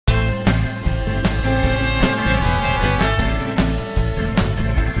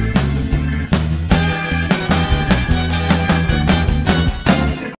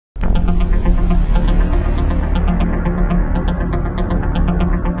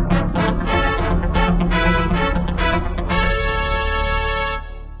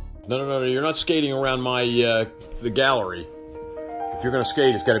not skating around my the gallery. If you're going to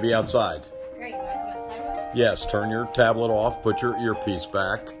skate, it's got to be outside. Great. You want to go outside? Yes, turn your tablet off, put your earpiece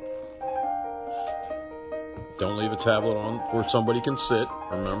back. Don't leave a tablet on where somebody can sit,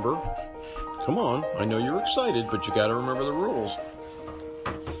 remember? Come on, I know you're excited, but you got to remember the rules.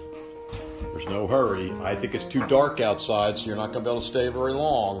 There's no hurry. I think it's too dark outside, so you're not going to be able to stay very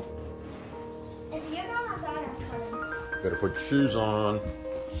long. If you're going outside, I'm coming. Better put your shoes on.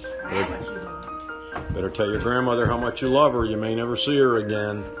 I have my shoes on. Better tell your grandmother how much you love her. You may never see her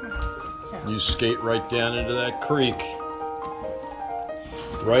again. You skate right down into that creek.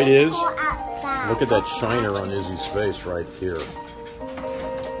 Right, Iz? Look at that shiner on Izzy's face right here.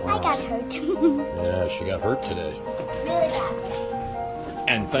 Wow. I got hurt. Yeah, she got hurt today. Really bad.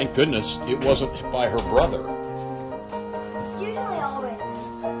 And thank goodness it wasn't by her brother. Usually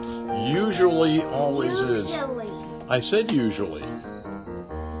always. Usually always is. Usually. I said usually.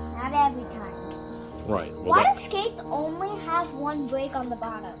 Not every time. Right. Well, Why do skates only have one brake on the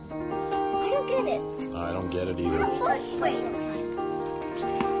bottom? I don't get it. I don't get it either. Wait.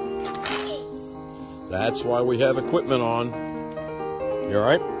 That's why we have equipment on. You all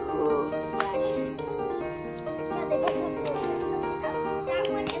right?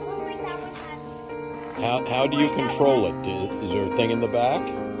 How do you control it? Is there a thing in the back?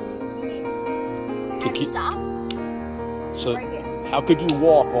 To keep Stop. So Right here. how could you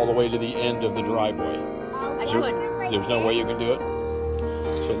walk all the way to the end of the driveway? I could. There's no way you can do it?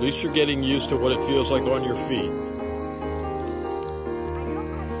 So at least you're getting used to what it feels like on your feet.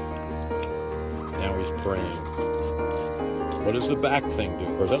 Now he's praying. What does the back thing do?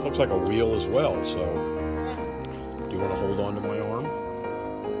 Of course, that looks like a wheel as well, so do you want to hold on to my arm?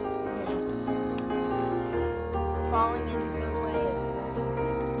 Falling in the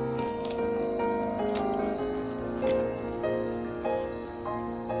way.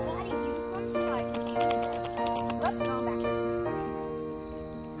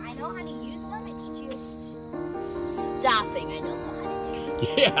 I know how to use them, it's just stopping. I don't know how to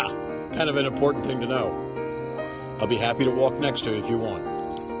do it. Yeah, kind of an important thing to know. I'll be happy to walk next to you if you want.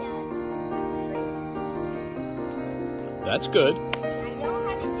 That's good. I know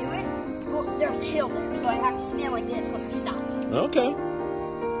how to do it. Well, there's a hill there, so I have to stand like this when I stop. Okay.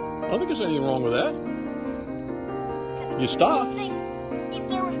 I don't think there's anything wrong with that. You stopped. If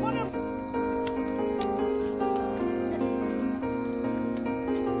there was one of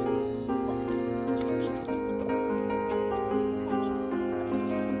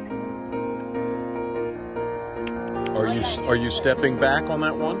Are you stepping back on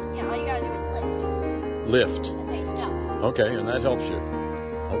that one? yeah, all you gotta do is lift. Lift. That's how you stop. Okay, and that helps you.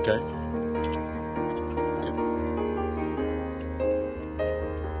 Okay.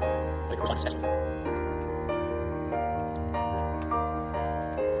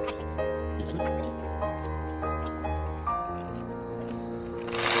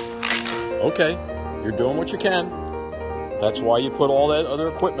 Okay, you're doing what you can. That's why you put all that other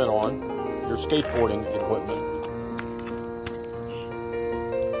equipment on, your skateboarding equipment.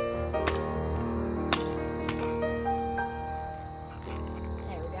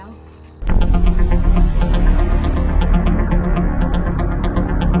 There we go.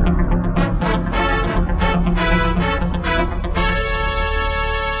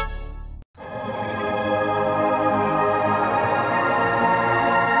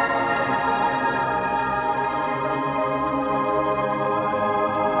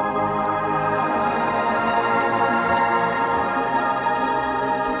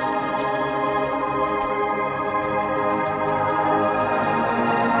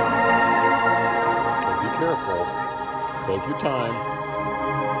 Careful. Take your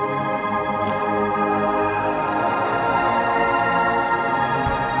time.